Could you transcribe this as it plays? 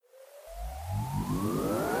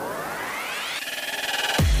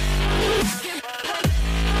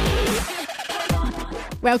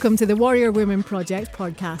Welcome to the Warrior Women Project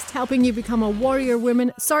podcast, helping you become a warrior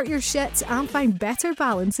woman, sort your shit, and find better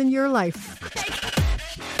balance in your life.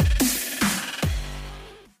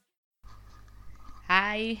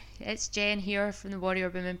 Hi, it's Jen here from the Warrior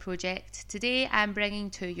Women Project. Today I'm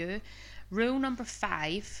bringing to you rule number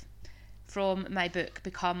 5 from my book,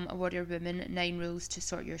 Become a Warrior Woman, 9 Rules to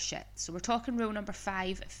Sort Your Shit. So we're talking rule number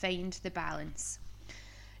 5, find the balance.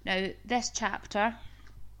 Now, this chapter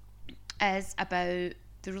is about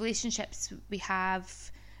the relationships we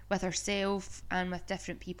have with ourselves and with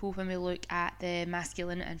different people when we look at the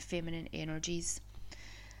masculine and feminine energies.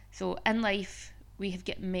 So in life, we have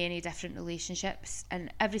got many different relationships,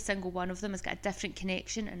 and every single one of them has got a different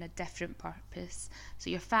connection and a different purpose.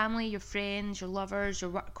 So your family, your friends, your lovers,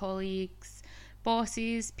 your work colleagues,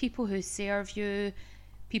 bosses, people who serve you,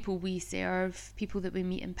 people we serve, people that we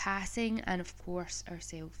meet in passing, and of course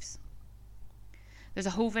ourselves. There's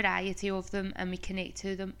a whole variety of them, and we connect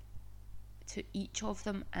to each of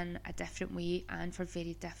them in a different way and for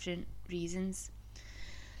very different reasons.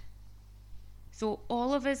 So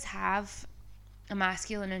all of us have a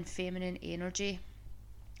masculine and feminine energy,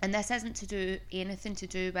 and this isn't anything to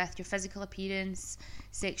do with your physical appearance,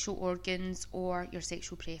 sexual organs, or your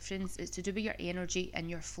sexual preference. It's to do with your energy and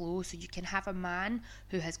your flow. So you can have a man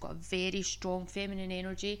who has got a very strong feminine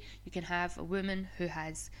energy, you can have a woman who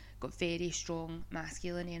has got very strong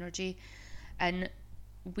masculine energy, and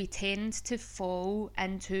we tend to fall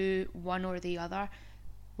into one or the other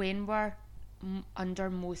when we're under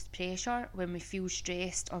most pressure, when we feel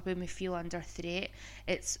stressed or when we feel under threat.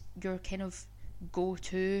 It's your kind of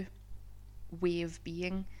go-to way of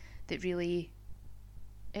being that really,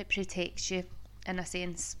 it protects you in a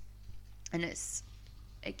sense, and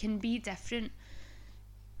it can be different.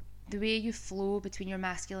 The way you flow between your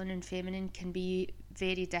masculine and feminine can be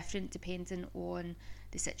very different depending on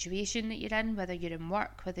the situation that you're in, whether you're in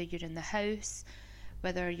work, whether you're in the house,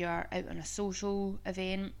 whether you're out on a social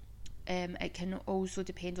event. It can also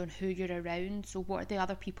depend on who you're around. So what are the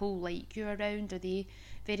other people like you around? Are they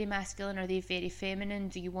very masculine? Are they very feminine?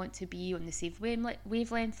 Do you want to be on the same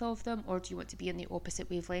wavelength of them, or do you want to be on the opposite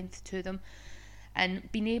wavelength to them? And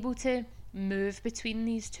being able to move between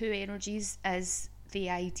these two energies is the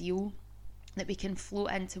ideal, that we can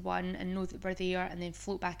float into one and know that we're there, and then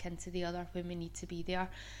float back into the other when we need to be there,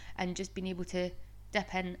 and just being able to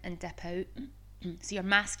dip in and dip out. So your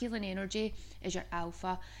masculine energy is your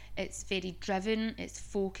alpha. It's very driven, it's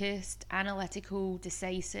focused, analytical,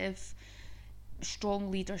 decisive, strong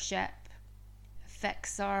leadership,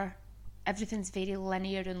 fixer. Everything's very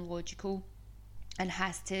linear and logical, and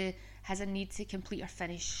has a need to complete or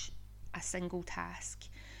finish a single task.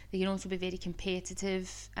 They can also be very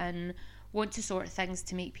competitive and want to sort things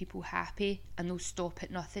to make people happy, and they'll stop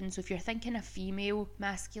at nothing. So if you're thinking a female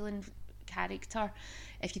masculine character,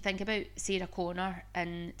 if you think about Sarah Connor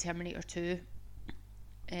in Terminator 2,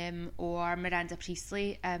 or Miranda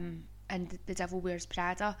Priestley and The Devil Wears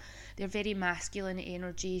Prada, they're very masculine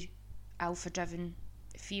energy, alpha driven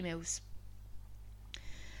females.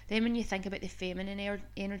 Then when you think about the feminine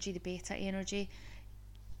energy, the beta energy,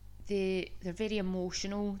 they're very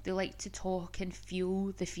emotional. They like to talk and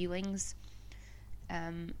feel the feelings.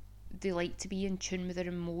 They like to be in tune with their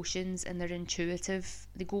emotions, and they're intuitive.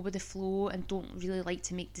 They go with the flow and don't really like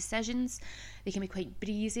to make decisions. They can be quite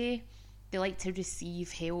breezy. They like to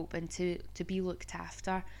receive help and to be looked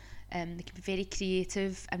after. They can be very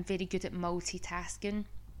creative and very good at multitasking,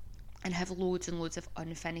 and have loads and loads of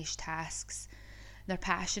unfinished tasks. They're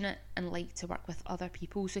passionate and like to work with other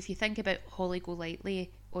people. So if you think about Holly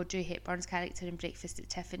Golightly, Audrey Hepburn's character in Breakfast at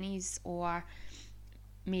Tiffany's, or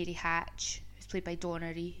Mary Hatch, who's played by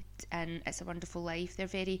Donna Reed in It's a Wonderful Life, they're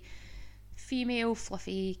very female,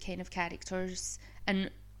 fluffy kind of characters,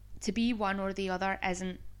 and to be one or the other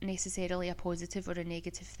isn't necessarily a positive or a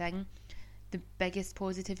negative thing. The biggest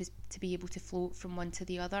positive is to be able to float from one to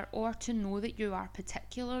the other, or to know that you are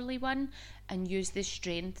particularly one and use the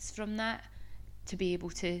strengths from that to be able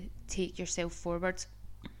to take yourself forward.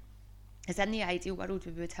 As in the ideal world,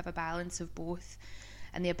 we would have a balance of both,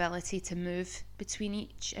 and the ability to move between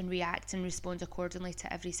each and react and respond accordingly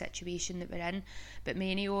to every situation that we're in. But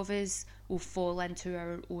many of us will fall into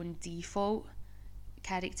our own default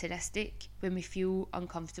characteristic when we feel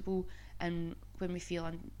uncomfortable and when we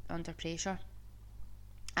feel under pressure.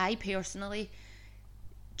 I personally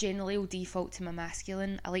generally will default to my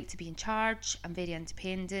masculine. I like to be in charge. I'm very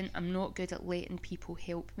independent. I'm not good at letting people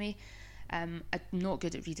help me. I'm not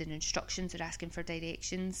good at reading instructions or asking for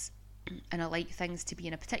directions, and I like things to be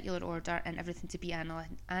in a particular order and everything to be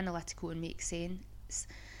analytical and make sense.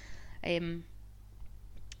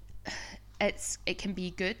 it can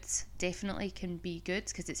be good, definitely can be good,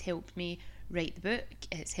 because it's helped me write the book,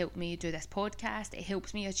 it's helped me do this podcast, it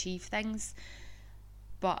helps me achieve things.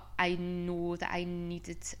 But I knew that I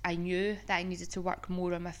needed to work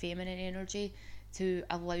more on my feminine energy to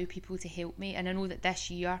allow people to help me. And I know that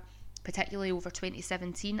this year, particularly over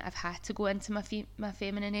 2017, I've had to go into my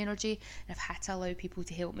feminine energy, and I've had to allow people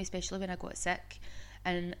to help me, especially when I got sick,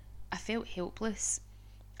 and I felt helpless,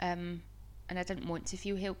 and I didn't want to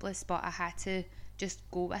feel helpless, but I had to just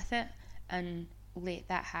go with it and let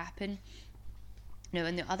that happen. Now,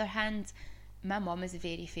 on the other hand, my mum is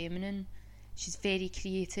very feminine. She's very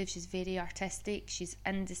creative, she's very artistic, she's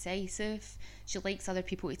indecisive, she likes other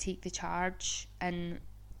people to take the charge and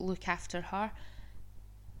look after her,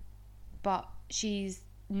 but she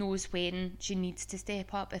knows when she needs to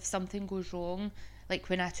step up. If something goes wrong, like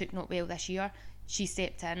when I took not well this year, she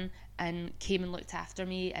stepped in and came and looked after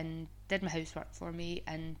me and did my housework for me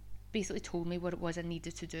and basically told me what it was I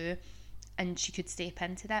needed to do. And she could step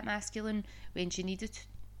into that masculine when she needed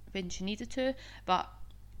to, but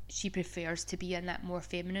she prefers to be in that more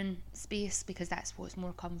feminine space because that's what's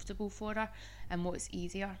more comfortable for her and what's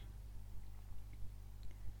easier.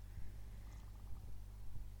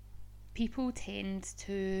 People tend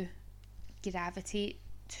to gravitate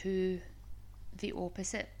to the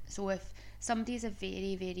opposite. So if somebody's a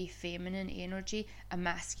very, very feminine energy, a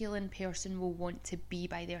masculine person will want to be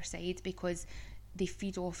by their side because they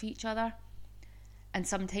feed off each other. And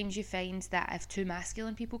sometimes you find that if two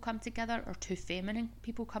masculine people come together or two feminine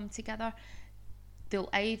people come together, they'll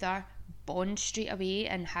either bond straight away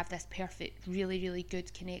and have this perfect, really, really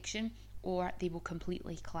good connection, or they will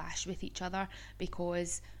completely clash with each other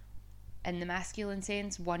because in the masculine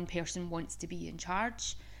sense, one person wants to be in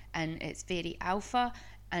charge and it's very alpha,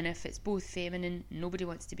 and if it's both feminine, nobody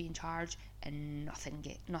wants to be in charge and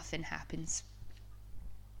nothing happens.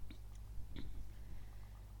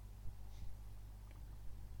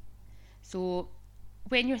 So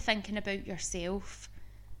when you're thinking about yourself,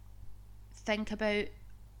 think about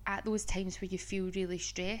at those times where you feel really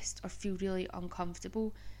stressed or feel really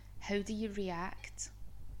uncomfortable, how do you react?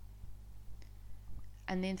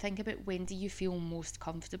 And then think about, when do you feel most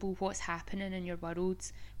comfortable? What's happening in your world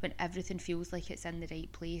when everything feels like it's in the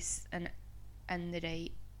right place and in the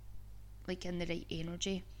right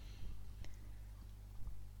energy?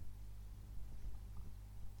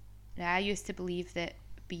 Now, I used to believe that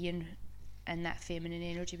being in that feminine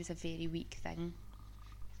energy was a very weak thing,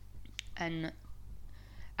 and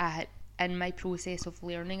in my process of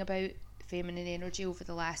learning about feminine energy over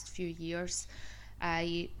the last few years,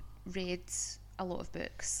 I read a lot of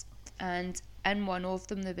books, and in one of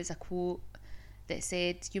them there was a quote that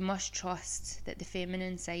said, "You must trust that the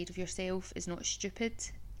feminine side of yourself is not stupid,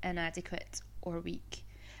 inadequate or weak."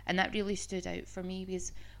 And that really stood out for me,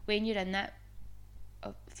 because when you're in that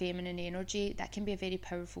feminine energy, that can be a very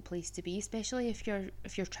powerful place to be, especially if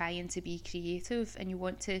you're trying to be creative and you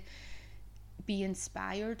want to be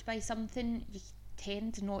inspired by something. You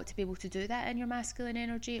tend not to be able to do that in your masculine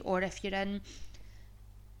energy, or if you're in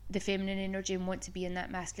the feminine energy and want to be in that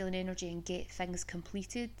masculine energy and get things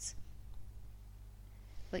completed,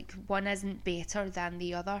 like, one isn't better than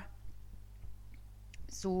the other.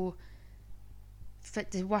 So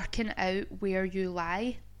working out where you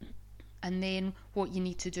lie and then what you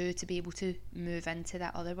need to do to be able to move into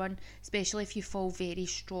that other one, especially if you fall very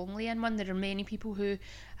strongly in one. There are many people who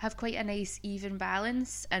have quite a nice even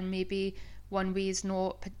balance, and maybe one way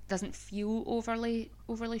doesn't feel overly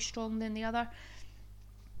strong than the other.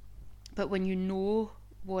 But when you know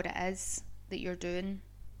what it is that you're doing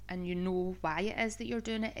and you know why it is that you're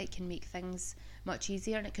doing it, it can make things much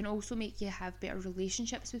easier, and it can also make you have better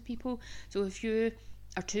relationships with people. So if you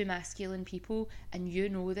are two masculine people and you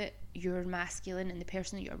know that you're masculine and the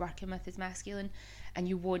person that you're working with is masculine, and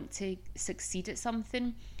you want to succeed at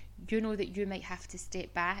something, you know that you might have to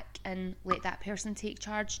step back and let that person take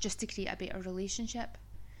charge just to create a better relationship.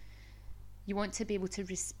 You want to be able to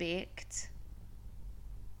respect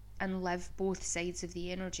and live both sides of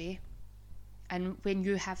the energy. And when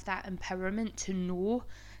you have that empowerment to know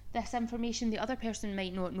this information, the other person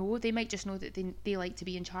might not know. They might just know that they like to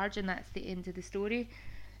be in charge, and that's the end of the story.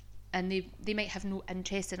 And they might have no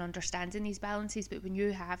interest in understanding these balances. But when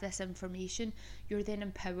you have this information, you're then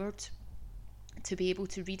empowered to be able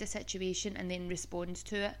to read a situation and then respond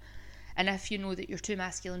to it. And if you know that you're two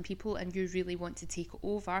masculine people and you really want to take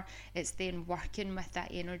over, it's then working with that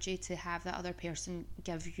energy to have that other person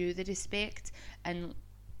give you the respect, and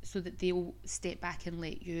so that they'll step back and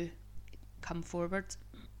let you come forward.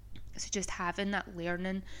 So just having that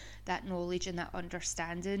learning, that knowledge and that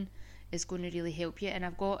understanding is going to really help you. And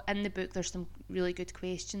I've got in the book, there's some really good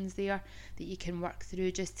questions there that you can work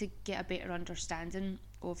through just to get a better understanding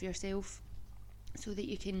of yourself, so that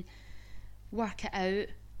you can work it out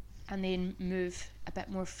and then move a bit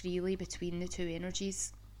more freely between the two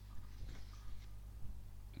energies.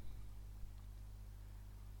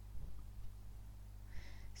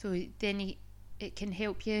 So then it can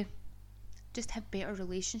help you just have better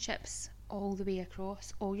relationships all the way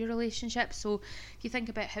across all your relationships. So if you think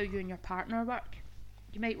about how you and your partner work,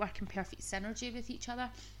 you might work in perfect synergy with each other.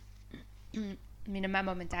 I mean, in my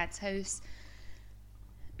mum and dad's house,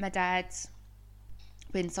 my dad,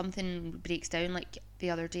 when something breaks down, like the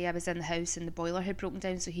other day I was in the house and the boiler had broken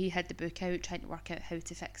down, so he had the book out trying to work out how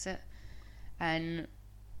to fix it, and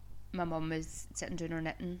my mum was sitting doing her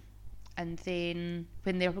knitting. And then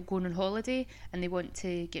when they're going on holiday and they want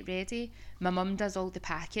to get ready, my mum does all the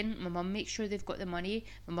packing. My mum makes sure they've got the money.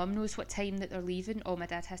 My mum knows what time that they're leaving. All my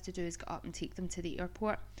dad has to do is get up and take them to the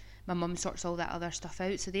airport. My mum sorts all that other stuff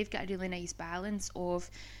out. So they've got a really nice balance of,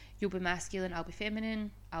 you'll be masculine, I'll be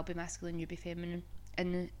feminine, I'll be masculine, you'll be feminine.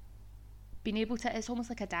 And being able to, it's almost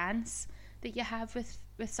like a dance that you have with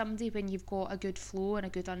somebody when you've got a good flow and a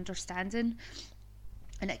good understanding.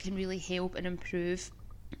 And it can really help and improve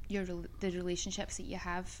the relationships that you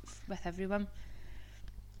have with everyone.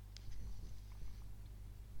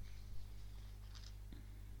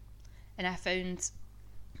 And I found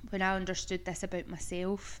when I understood this about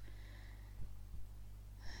myself,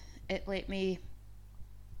 it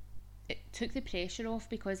took the pressure off,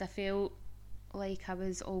 because I felt like I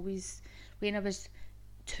was always, when I was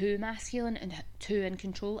too masculine and too in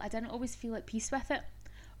control, I didn't always feel at peace with it.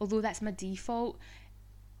 Although that's my default,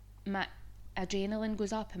 my adrenaline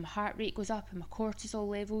goes up and my heart rate goes up and my cortisol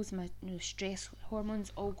levels, my stress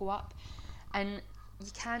hormones all go up, and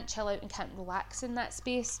you can't chill out and can't relax in that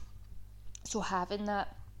space. So having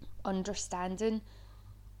that understanding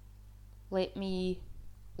let me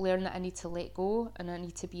learn that I need to let go, and I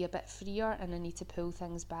need to be a bit freer, and I need to pull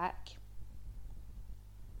things back.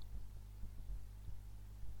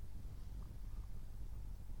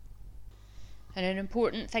 And an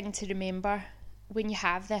important thing to remember when you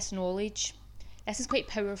have this knowledge, this is quite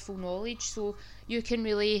powerful knowledge, so you can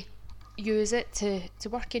really use it to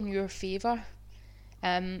work in your favour,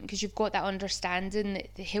 because you've got that understanding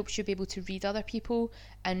that helps you be able to read other people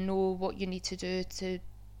and know what you need to do to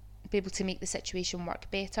be able to make the situation work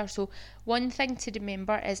better. So one thing to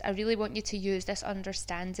remember is, I really want you to use this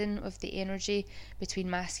understanding of the energy between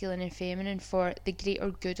masculine and feminine for the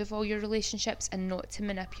greater good of all your relationships, and not to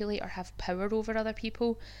manipulate or have power over other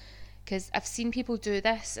people. Because I've seen people do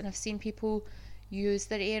this, and I've seen people use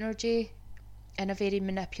their energy in a very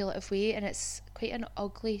manipulative way, and it's quite an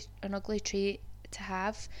ugly trait to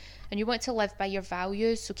have. And you want to live by your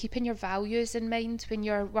values, so keeping your values in mind when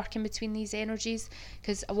you're working between these energies,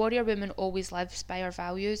 because a warrior woman always lives by her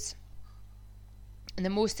values. And the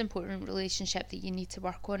most important relationship that you need to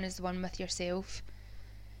work on is the one with yourself.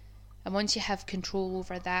 And once you have control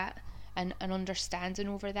over that and an understanding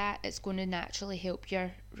over that, it's going to naturally help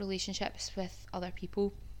your relationships with other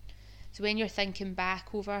people. So when you're thinking back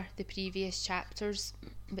over the previous chapters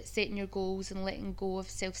about setting your goals and letting go of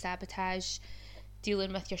self-sabotage,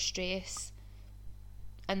 dealing with your stress,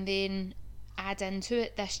 and then add into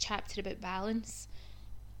it this chapter about balance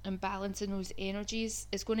and balancing those energies,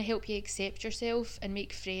 is going to help you accept yourself and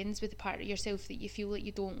make friends with the part of yourself that you feel like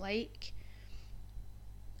you don't like.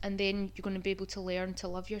 And then you're going to be able to learn to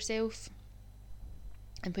love yourself.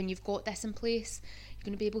 And when you've got this in place, you're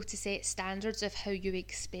going to be able to set standards of how you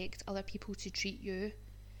expect other people to treat you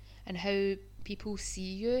and how people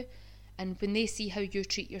see you. And when they see how you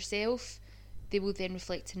treat yourself, they will then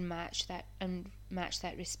reflect and match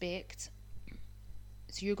that respect.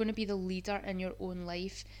 So you're going to be the leader in your own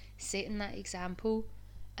life, setting that example,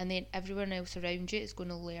 and then everyone else around you is going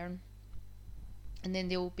to learn. And then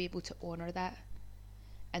they'll be able to honour that.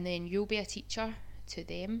 And then you'll be a teacher to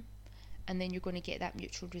them, and then you're going to get that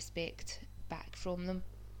mutual respect back from them.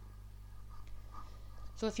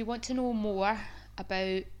 So if you want to know more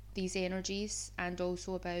about these energies, and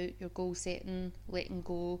also about your goal setting, letting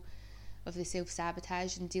go of the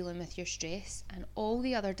self-sabotage and dealing with your stress, and all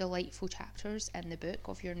the other delightful chapters in the book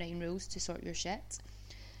of your 9 rules to sort your shit,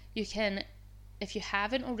 you can, if you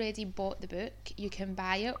haven't already bought the book, you can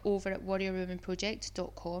buy it over at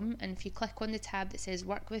warriorwomanproject.com, and if you click on the tab that says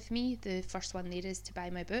work with me, the first one there is to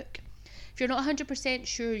buy my book. If you're not 100%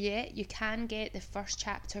 sure yet, you can get the first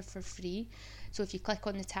chapter for free. So if you click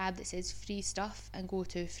on the tab that says free stuff and go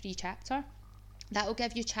to free chapter, that will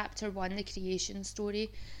give you chapter 1, the creation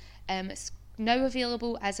story. It's now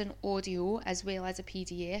available as an audio as well as a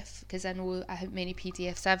PDF, because I know how many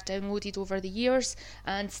PDFs I've downloaded over the years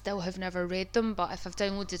and still have never read them, but if I've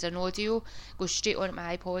downloaded an audio, it goes straight onto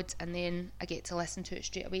my iPod and then I get to listen to it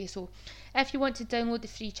straight away. So if you want to download the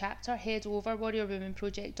free chapter, head over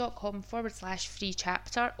warriorwomenproject.com/free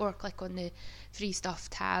chapter, or click on the free stuff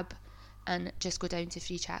tab and just go down to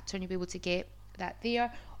free chapter and you'll be able to get that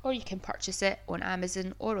there, or you can purchase it on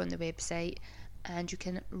Amazon or on the website and you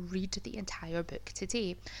can read the entire book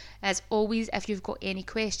today. As always, if you've got any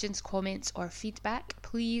questions, comments or feedback,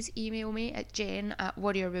 please email me at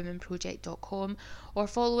jen@warriorwomenproject.com or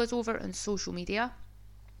follow us over on social media.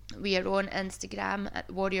 We are on Instagram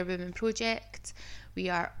at Warrior Women Project. We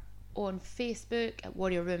are on Facebook at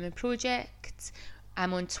Warrior Women Project.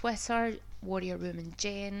 I'm on Twitter, Warrior Woman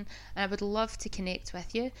Jen, and I would love to connect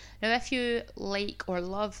with you. Now, if you like or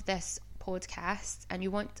love this podcast and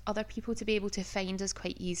you want other people to be able to find us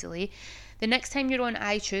quite easily, the next time you're on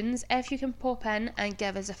iTunes, if you can pop in and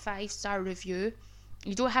give us a 5-star review.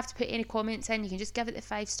 You don't have to put any comments in, you can just give it the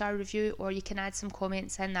 5-star review, or you can add some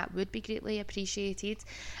comments in. That would be greatly appreciated,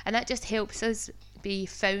 and that just helps us be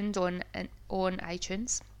found on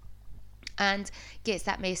iTunes and gets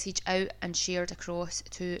that message out and shared across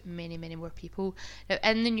to many, many more people. Now,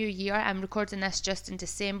 in the new year, I'm recording this just in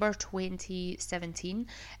December 2017.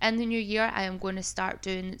 In the new year, I am going to start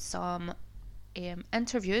doing some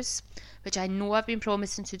interviews, which I know I've been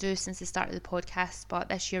promising to do since the start of the podcast, but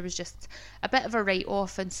this year was just a bit of a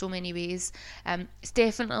write-off in so many ways. It's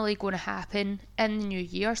definitely going to happen in the new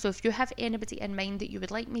year, so if you have anybody in mind that you would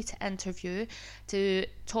like me to interview to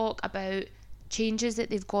talk about changes that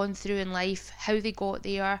they've gone through in life, how they got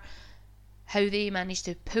there, how they managed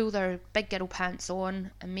to pull their big girl pants on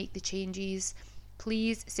and make the changes,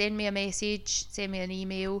 please send me a message, send me an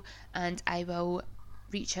email, and I will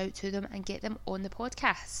reach out to them and get them on the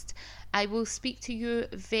podcast. I will speak to you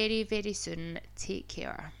very, very soon. Take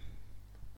care.